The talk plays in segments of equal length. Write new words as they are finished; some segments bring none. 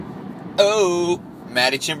Oh,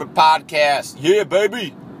 Matty Chimber Podcast. Yeah,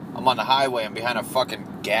 baby. I'm on the highway. I'm behind a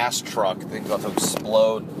fucking gas truck. Thing's about to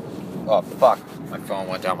explode. Oh, fuck. My phone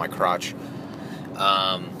went down my crotch.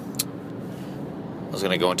 I was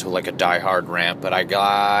going to go into like a die-hard rant, but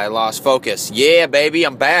I lost focus. Yeah, baby.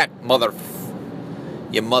 I'm back. You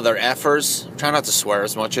mother effers. I'm trying not to swear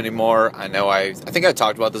as much anymore. I know I think I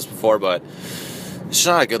talked about this before, but it's just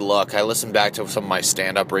not a good look. I listened back to some of my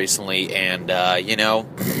stand-up recently, and,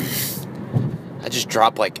 I just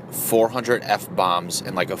dropped like 400 F-bombs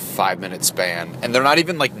in like a 5-minute span. And they're not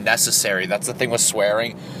even like necessary. That's the thing with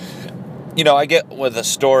swearing. You know, I get with a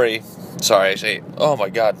story. Sorry, I say, oh my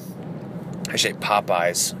God. I say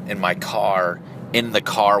Popeyes in my car, in the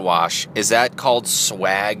car wash. Is that called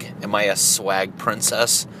swag? Am I a swag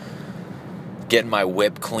princess? Getting my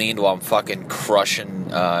whip cleaned while I'm fucking crushing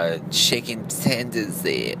chicken tenders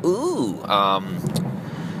there. Ooh.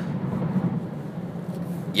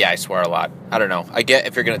 Yeah, I swear a lot. I don't know. I get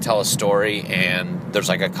if you're going to tell a story and there's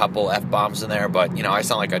like a couple F-bombs in there, but, you know, I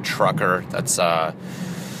sound like a trucker. That's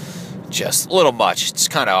just a little much. It's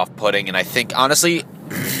kind of off-putting, and I think, honestly,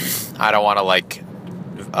 I don't want to, like,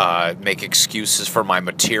 make excuses for my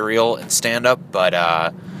material in stand-up, but,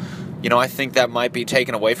 you know, I think that might be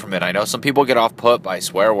taken away from it. I know some people get off-put by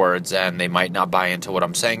swear words, and they might not buy into what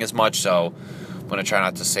I'm saying as much, so I'm going to try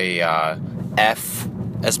not to say F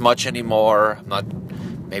as much anymore.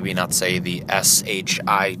 Maybe not say the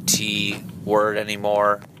S-H-I-T word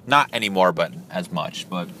anymore. Not anymore, but as much.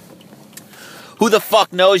 But who the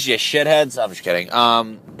fuck knows, you shitheads? I'm just kidding.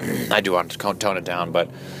 I do want to tone it down, but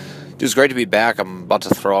dude, it's great to be back. I'm about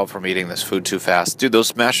to throw up from eating this food too fast. Dude,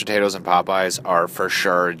 those mashed potatoes and Popeyes are for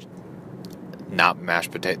sure not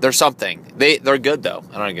mashed potatoes. They're something. They're good, though.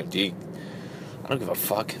 I don't give a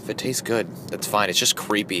fuck. If it tastes good, that's fine. It's just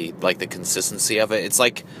creepy, like the consistency of it. It's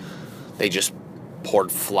like they just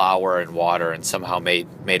poured flour and water and somehow made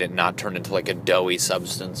it not turn into like a doughy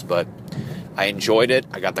substance, but I enjoyed it.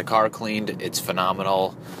 I got the car cleaned. It's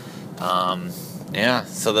phenomenal. Yeah,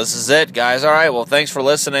 so this is it, guys. All right, well, thanks for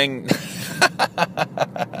listening. It's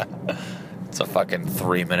a fucking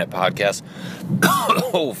 3-minute podcast.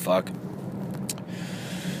 Oh, fuck.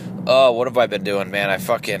 Oh, what have I been doing, man? I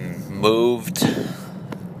fucking moved.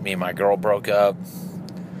 Me and my girl broke up.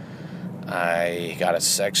 I got a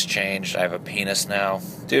sex change. I have a penis now.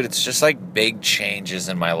 Dude, it's just like big changes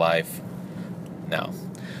in my life. No.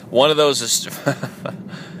 One of those is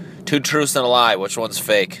 2 truths and a lie. Which one's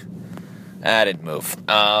fake? I didn't move.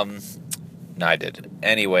 No, I did.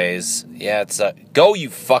 Anyways, yeah, it's go, you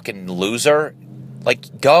fucking loser.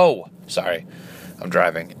 Like, go. Sorry. I'm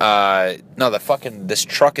driving. No, this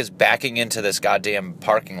truck is backing into this goddamn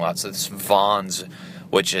parking lot. So this Vons,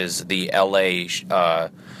 which is the LA,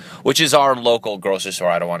 which is our local grocery store.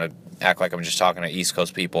 I don't want to act like I'm just talking to East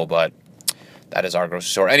Coast people, but that is our grocery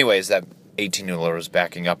store. Anyways, that 18-wheeler was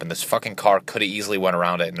backing up, and this fucking car could have easily went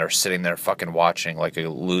around it, and they're sitting there fucking watching like a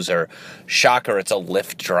loser. Shocker, it's a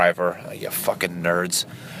Lyft driver. You fucking nerds.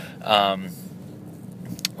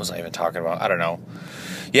 What was I even talking about? I don't know.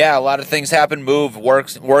 Yeah, a lot of things happen.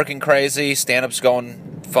 Working crazy. Stand-up's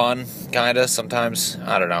going fun, kind of, sometimes.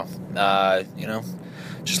 I don't know. You know,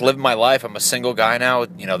 just living my life. I'm a single guy now.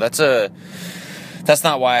 You know, that's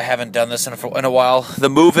not why I haven't done this in a while. The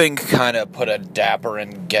moving kind of put a dapper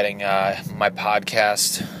in getting my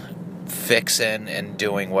podcast fix in and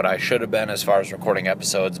doing what I should have been as far as recording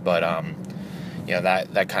episodes. But, you know,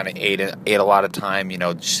 that kind of ate a lot of time. You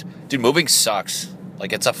know, dude, moving sucks.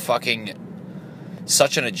 Like, it's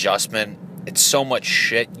such an adjustment. It's so much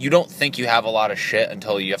shit. You don't think you have a lot of shit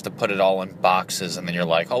until you have to put it all in boxes, and then you're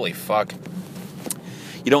like, holy fuck.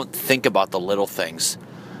 You don't think about the little things,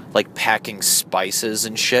 like packing spices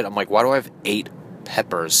and shit. I'm like, why do I have 8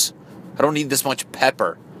 peppers? I don't need this much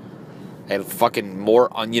pepper. I have fucking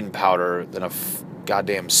more onion powder than a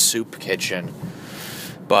goddamn soup kitchen.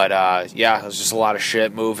 But, yeah, it was just a lot of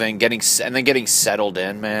shit moving, getting settled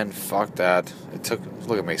in, man. Fuck that.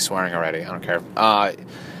 Look at me swearing already. I don't care.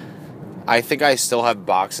 I think I still have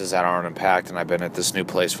boxes that aren't unpacked, and I've been at this new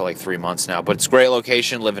place for like 3 months now. But it's a great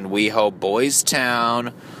location. Live in WeHo, Boys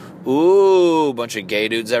Town. Ooh, bunch of gay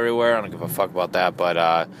dudes everywhere. I don't give a fuck about that.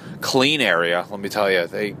 But clean area, let me tell you.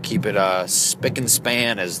 They keep it spick and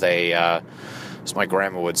span, as my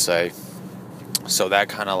grandma would say. So that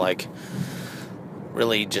kind of like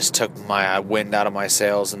really just took my wind out of my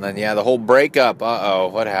sails. And then, yeah, the whole breakup.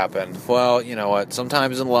 What happened? Well, you know what?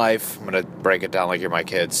 Sometimes in life, I'm going to break it down like you're my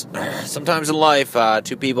kids. Sometimes in life,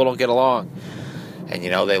 2 people don't get along. And, you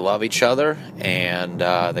know, they love each other, and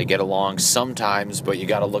they get along sometimes, but you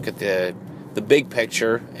got to look at the big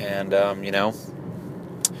picture, and, you know,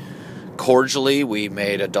 cordially, we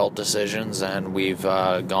made adult decisions and we've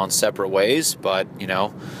gone separate ways. But,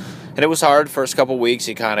 and it was hard. First couple weeks,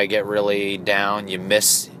 you kind of get really down.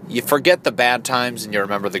 You forget the bad times and you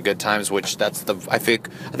remember the good times, which I think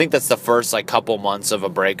that's the first couple months of a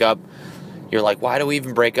breakup. You're like, why do we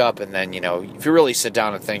even break up? And then, if you really sit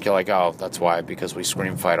down and think, you're like, oh, that's why, because we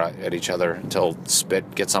scream fight at each other until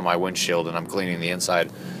spit gets on my windshield and I'm cleaning the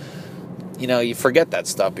inside. You forget that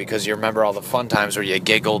stuff because you remember all the fun times where you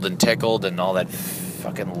giggled and tickled and all that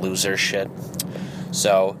fucking loser shit.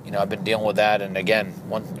 So, I've been dealing with that. And again,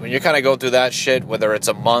 when you're kind of going through that shit, whether it's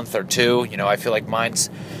a month or two, I feel like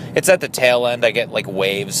it's at the tail end. I get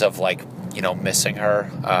waves of missing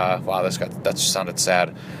her. Wow, that just sounded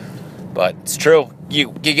sad. But it's true. You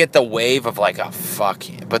get the wave of oh fuck.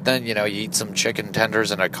 But then, you eat some chicken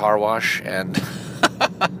tenders in a car wash and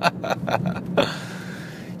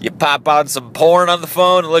you pop on some porn on the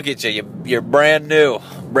phone and look at you. You're brand new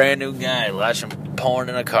guy watching porn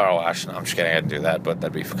in a car wash. No, I'm just kidding. I didn't do that, but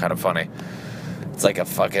that'd be kind of funny. It's like a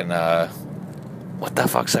fucking, what the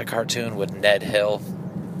fuck's that cartoon with Ned Hill?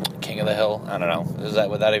 King of the Hill? I don't know.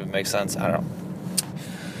 Would that even make sense? I don't know.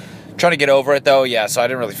 Trying to get over it though, yeah, so I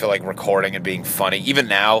didn't really feel like recording and being funny. Even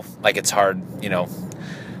now, it's hard,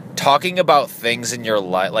 talking about things in your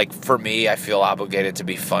life. For me, I feel obligated to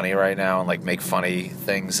be funny right now and make funny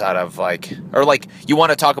things out of you want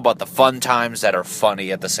to talk about the fun times that are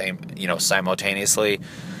funny at the same, simultaneously.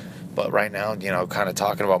 But right now, kind of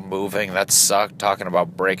talking about moving, that sucked. Talking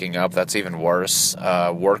about breaking up, that's even worse.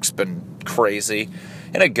 Work's been crazy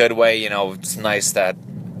in a good way. It's nice that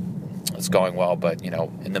it's going well, but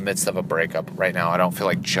in the midst of a breakup right now, I don't feel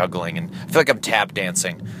like juggling, and I feel like I'm tap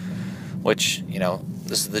dancing, which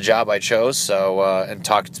this is the job I chose. So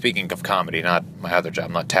speaking of comedy, not my other job,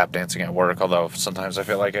 I'm not tap dancing at work, although sometimes I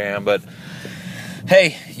feel like I am. But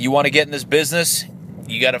hey, you want to get in this business,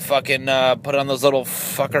 you got to fucking put on those little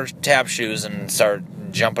fucker tap shoes and start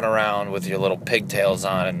jumping around with your little pigtails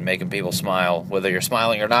on and making people smile, whether you're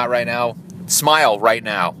smiling or not right now. Smile right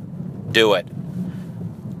now. Do it.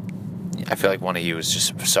 I feel like one of you is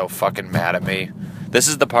just so fucking mad at me. This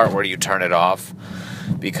is the part where you turn it off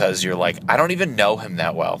because you're like, I don't even know him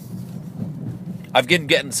that well. I've been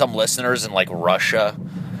getting some listeners in Russia.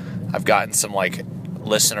 I've gotten some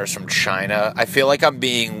listeners from China. I feel like I'm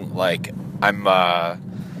being I'm a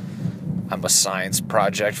science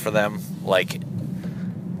project for them.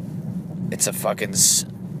 It's a fucking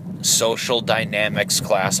social dynamics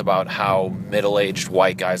class about how middle-aged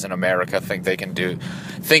white guys in America think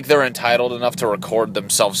they're entitled enough to record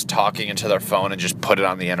themselves talking into their phone and just put it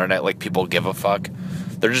on the internet like people give a fuck.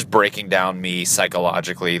 They're just breaking down me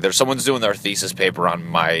psychologically. Someone's doing their thesis paper on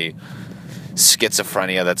my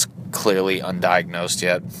schizophrenia that's clearly undiagnosed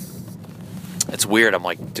yet. It's weird. I'm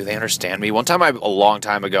like, do they understand me? One time, a long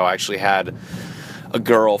time ago, I actually had a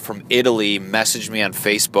girl from Italy message me on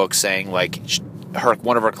Facebook saying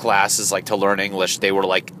one of her classes, to learn English, they were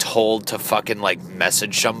told to fucking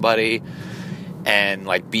message somebody and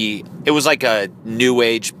it was a new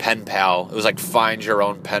age pen pal. It was find your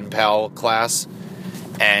own pen pal class,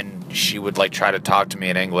 and she would try to talk to me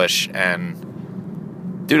in English,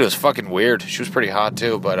 and dude, it was fucking weird. She was pretty hot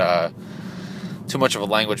too, but too much of a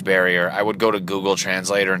language barrier. I would go to Google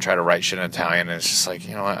Translator and try to write shit in Italian, and it's just what,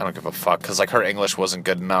 I don't give a fuck, because her English wasn't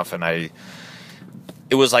good enough, and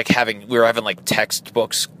it was we were having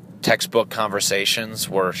textbook conversations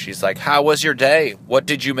where she's like, how was your day? What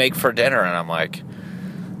did you make for dinner? And I'm like, I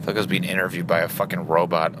feel like I was being interviewed by a fucking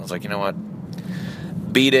robot. I was like, you know what?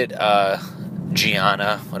 Beat it,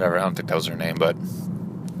 Gianna, whatever. I don't think that was her name, but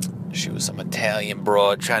she was some Italian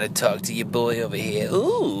broad trying to talk to your boy over here.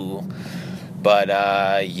 Ooh. But,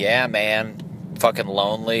 yeah, man. Fucking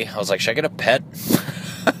lonely. I was like, should I get a pet?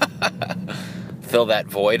 Fill that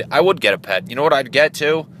void. I would get a pet. You know what I'd get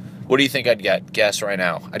too? What do you think I'd get? Guess right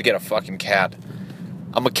now. I'd get a fucking cat.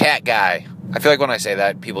 I'm a cat guy. I feel like when I say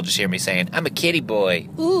that, people just hear me saying, I'm a kitty boy.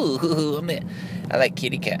 Ooh, I like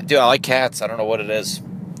kitty cat. Dude, I like cats. I don't know what it is.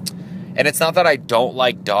 And it's not that I don't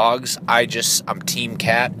like dogs. I'm team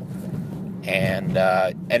cat. And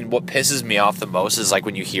what pisses me off the most is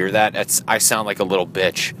when you hear that, I sound like a little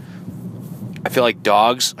bitch. I feel like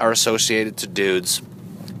dogs are associated to dudes.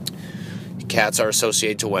 Cats are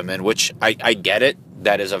associated to women, which I get it.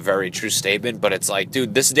 That is a very true statement, but it's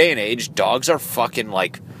dude, this day and age, dogs are fucking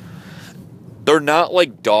they're not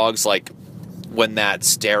like dogs when that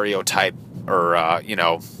stereotype or,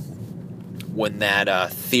 when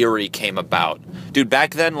that theory came about. Dude,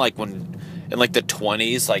 back then, when in the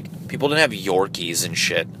 20s, people didn't have Yorkies and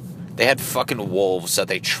shit. They had fucking wolves that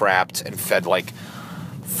they trapped and fed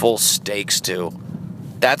full steaks to.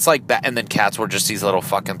 That's like that. And then cats were just these little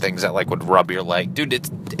fucking things that like would rub your leg. Dude,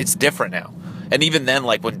 it's different now. And even then,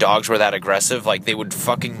 like when dogs were that aggressive, like they would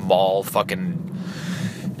fucking maul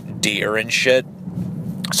fucking deer and shit.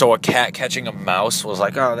 So a cat catching a mouse was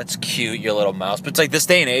like, oh, that's cute, your little mouse. But it's like this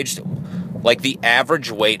day and age, like the average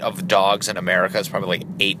weight of dogs in America is probably like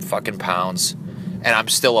 8 fucking pounds. And I'm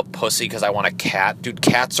still a pussy because I want a cat. Dude,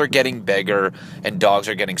 cats are getting bigger and dogs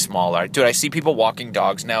are getting smaller. Dude, I see people walking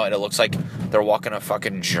dogs now and it looks like they're walking a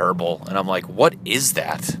fucking gerbil. And I'm like, what is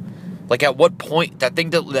that? Like, at what point? That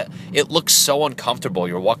thing, that it looks so uncomfortable.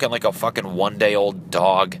 You're walking like a fucking 1-day-old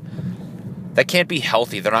dog. That can't be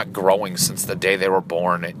healthy. They're not growing since the day they were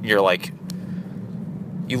born. And you're like,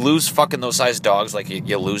 you lose fucking those size dogs like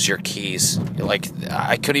you lose your keys. You're like,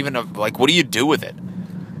 I couldn't even, like, what do you do with it?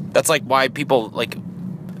 That's like why people, like,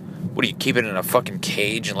 what do you keep it in a fucking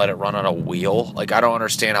cage and let it run on a wheel? Like, I don't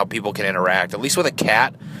understand how people can interact. At least with a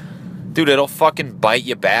cat, dude, it'll fucking bite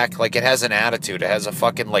you back. Like, it has an attitude. It has a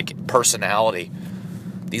fucking, like, personality.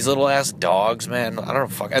 These little ass dogs, man, I don't know,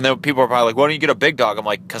 fuck. And then people are probably like, why don't you get a big dog? I'm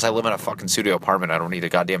like, because I live in a fucking studio apartment. I don't need a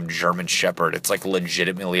goddamn German Shepherd. It's like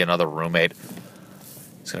legitimately another roommate.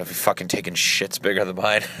 It's gonna be fucking taking shits bigger than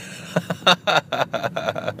mine.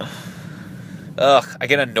 Ugh, I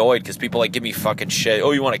get annoyed because people like give me fucking shit.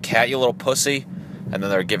 Oh, you want a cat, you little pussy? And then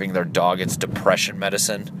they're giving their dog its depression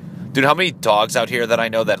medicine. Dude, how many dogs out here that I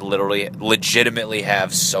know that literally, legitimately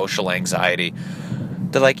have social anxiety?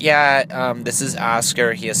 They're like, yeah, this is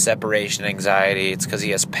Oscar. He has separation anxiety. It's because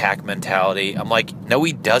he has pack mentality. I'm like, no,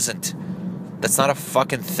 he doesn't. That's not a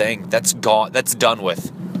fucking thing. That's gone. That's done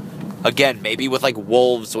with. Again, maybe with like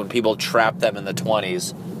wolves when people trap them in the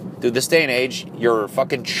 20s. Dude, this day and age, your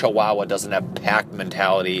fucking chihuahua doesn't have pack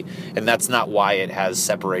mentality, and that's not why it has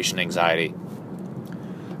separation anxiety.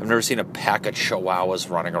 I've never seen a pack of chihuahuas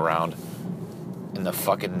running around in the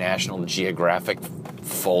fucking National Geographic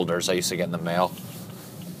folders I used to get in the mail.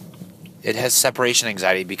 It has separation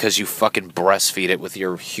anxiety because you fucking breastfeed it with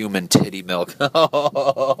your human titty milk.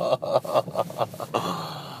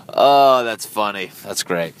 Oh, that's funny. That's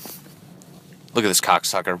great. Look at this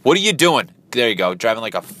cocksucker. What are you doing? There you go, driving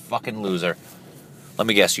like a fucking loser. Let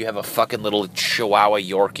me guess, you have a fucking little Chihuahua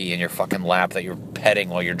Yorkie in your fucking lap that you're petting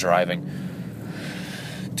while you're driving.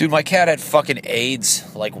 Dude, my cat had fucking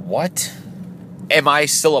AIDS. Like, what? Am I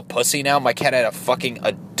still a pussy now? My cat had a fucking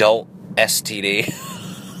adult STD.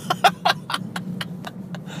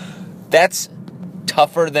 That's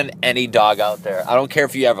tougher than any dog out there. I don't care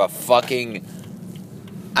if you have a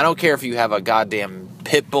goddamn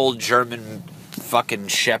pit bull German fucking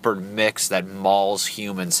shepherd mix that mauls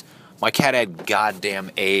humans. My cat had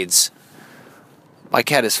goddamn AIDS. My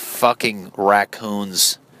cat is fucking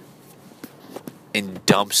raccoons in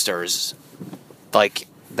dumpsters. Like,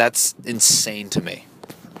 that's insane to me.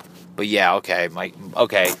 But yeah, okay,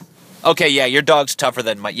 yeah, your dog's tougher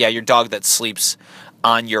than your dog that sleeps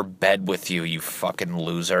on your bed with you, you fucking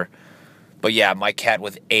loser. But yeah, my cat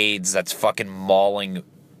with AIDS that's fucking mauling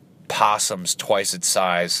possums twice its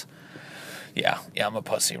size. Yeah, I'm a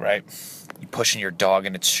pussy, right? You pushing your dog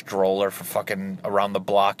in its stroller for fucking around the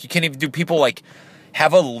block. You can't even do people like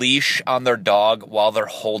have a leash on their dog while they're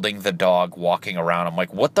holding the dog walking around. I'm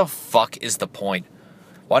like, what the fuck is the point?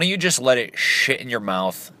 Why don't you just let it shit in your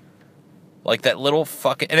mouth? Like that little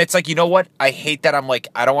fucking... And it's like, you know what? I hate that I'm like,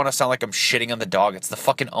 I don't want to sound like I'm shitting on the dog. It's the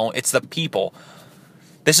fucking... It's the people.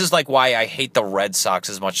 This is like why I hate the Red Sox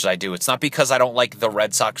as much as I do. It's not because I don't like the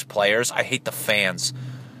Red Sox players. I hate the fans.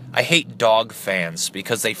 I hate dog fans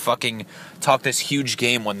because they fucking talk this huge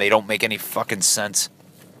game when they don't make any fucking sense.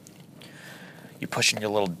 You're pushing your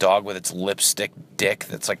little dog with its lipstick dick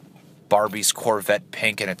that's like Barbie's Corvette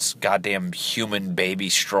pink and its goddamn human baby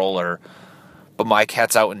stroller. But my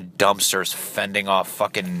cat's out in dumpsters fending off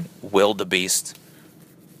fucking wildebeest.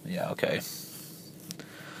 Yeah, okay.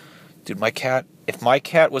 Dude, if my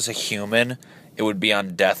cat was a human, it would be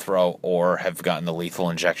on death row or have gotten the lethal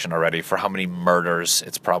injection already for how many murders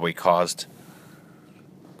it's probably caused.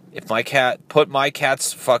 If put my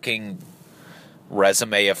cat's fucking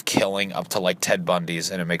resume of killing up to like Ted Bundy's,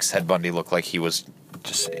 and it makes Ted Bundy look like he was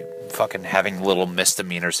just fucking having little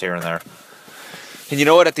misdemeanors here and there. And you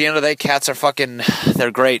know what? At the end of the day, cats are fucking...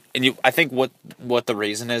 They're great. And I think what the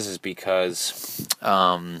reason is because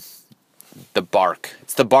the bark.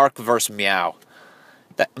 It's the bark versus meow.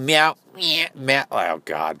 That meow, meow, meow. Oh,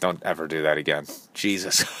 God. Don't ever do that again.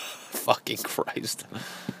 Jesus fucking Christ.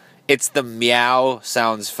 It's the meow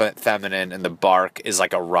sounds feminine, and the bark is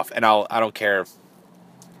like a rough... And I don't care...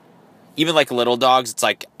 Even like little dogs, it's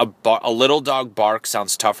like a little dog bark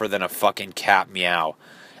sounds tougher than a fucking cat meow.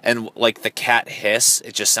 And like the cat hiss,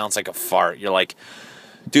 it just sounds like a fart. You're like,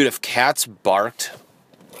 dude, if cats barked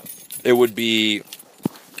it would be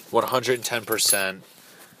 110%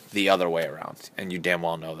 the other way around, and you damn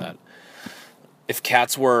well know that. If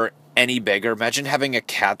cats were any bigger, imagine having a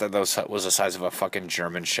cat that was the size of a fucking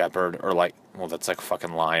German Shepherd, or like, well, that's like a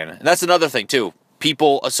fucking lion. And that's another thing too.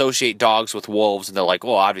 People associate dogs with wolves, and they're like,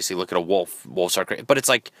 well, obviously, look at a wolf. Wolves are great. But it's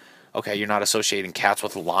like, okay, you're not associating cats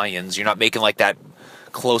with lions. You're not making like that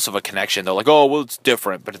close of a connection. They're like, oh, well, it's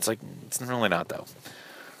different. But it's like, it's really not, though.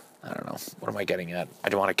 I don't know. What am I getting at? I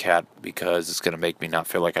don't want a cat because it's going to make me not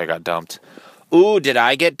feel like I got dumped. Ooh, did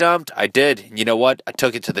I get dumped? I did. And you know what? I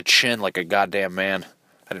took it to the chin like a goddamn man.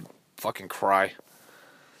 I didn't fucking cry.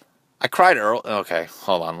 I cried early. Okay,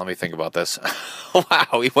 hold on. Let me think about this.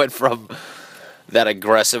 Wow, we went from that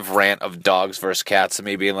aggressive rant of dogs versus cats to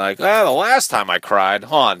me being like, the last time I cried.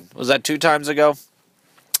 Hold on. Was that 2 times ago?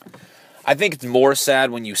 I think it's more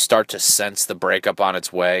sad when you start to sense the breakup on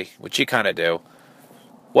its way, which you kind of do.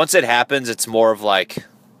 Once it happens, it's more of like,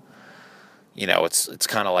 it's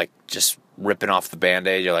kind of like just ripping off the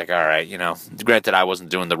Band-Aid. You're like, all right, granted I wasn't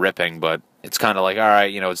doing the ripping, but it's kind of like, all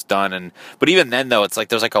right, it's done. But even then though, it's like,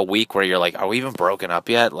 there's like a week where you're like, are we even broken up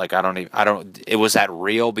yet? Like, it was that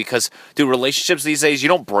real? Because dude, relationships these days, you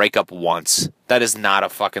don't break up once. That is not a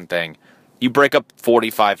fucking thing. You break up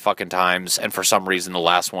 45 fucking times. And for some reason, the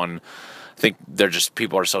last one, I think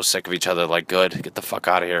people are so sick of each other. Like, good, get the fuck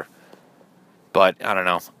out of here. But I don't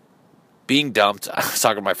know. Being dumped, I was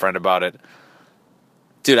talking to my friend about it.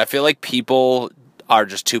 Dude, I feel like people are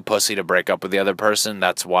just too pussy to break up with the other person.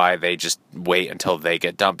 That's why they just wait until they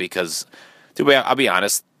get dumped. Because, dude, I'll be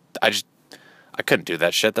honest, I couldn't do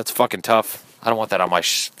that shit. That's fucking tough. I don't want that on my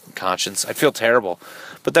conscience. I feel terrible.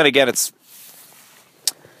 But then again, it's,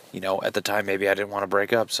 at the time, maybe I didn't want to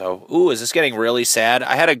break up. So, is this getting really sad?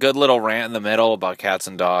 I had a good little rant in the middle about cats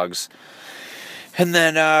and dogs. And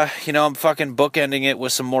then, I'm fucking bookending it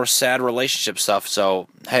with some more sad relationship stuff. So,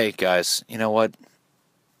 hey, guys, you know what?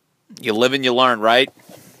 You live and you learn, right?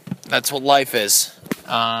 That's what life is.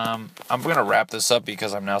 I'm going to wrap this up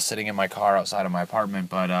because I'm now sitting in my car outside of my apartment.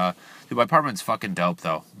 But, dude, my apartment's fucking dope,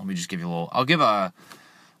 though. Let me just give you a little... I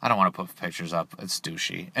don't want to put pictures up. It's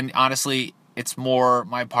douchey. And honestly, it's more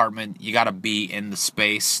my apartment. You got to be in the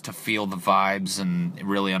space to feel the vibes and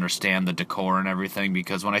really understand the decor and everything.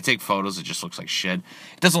 Because when I take photos, it just looks like shit.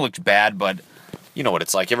 It doesn't look bad, but... You know what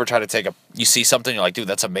it's like. You ever try to you see something, you're like, dude,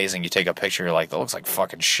 that's amazing. You take a picture, you're like, that looks like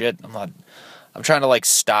fucking shit. I'm trying to like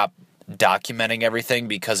stop documenting everything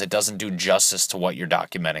because it doesn't do justice to what you're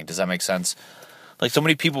documenting. Does that make sense? Like, so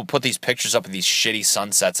many people put these pictures up of these shitty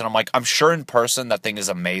sunsets, and I'm like, I'm sure in person that thing is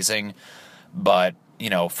amazing, but,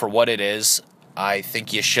 for what it is, I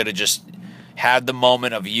think you should have just had the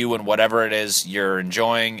moment of you and whatever it is you're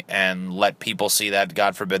enjoying and let people see that.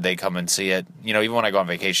 God forbid they come and see it. Even when I go on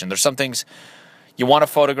vacation, there's some things you want to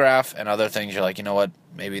photograph, and other things you're like, you know what,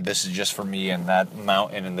 maybe this is just for me, and that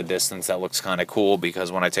mountain in the distance, that looks kind of cool,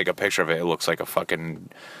 because when I take a picture of it, it looks like a fucking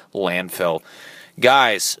landfill.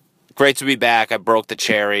 Guys, great to be back. I broke the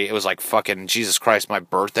cherry. It was like fucking, Jesus Christ, my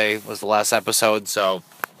birthday was the last episode, so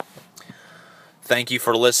thank you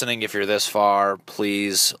for listening. If you're this far,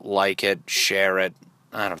 please like it, share it.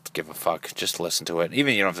 I don't give a fuck. Just listen to it.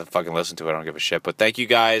 Even you don't have to fucking listen to it. I don't give a shit. But thank you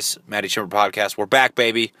guys. Maddie Chimmer Podcast. We're back,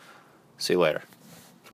 baby. See you later.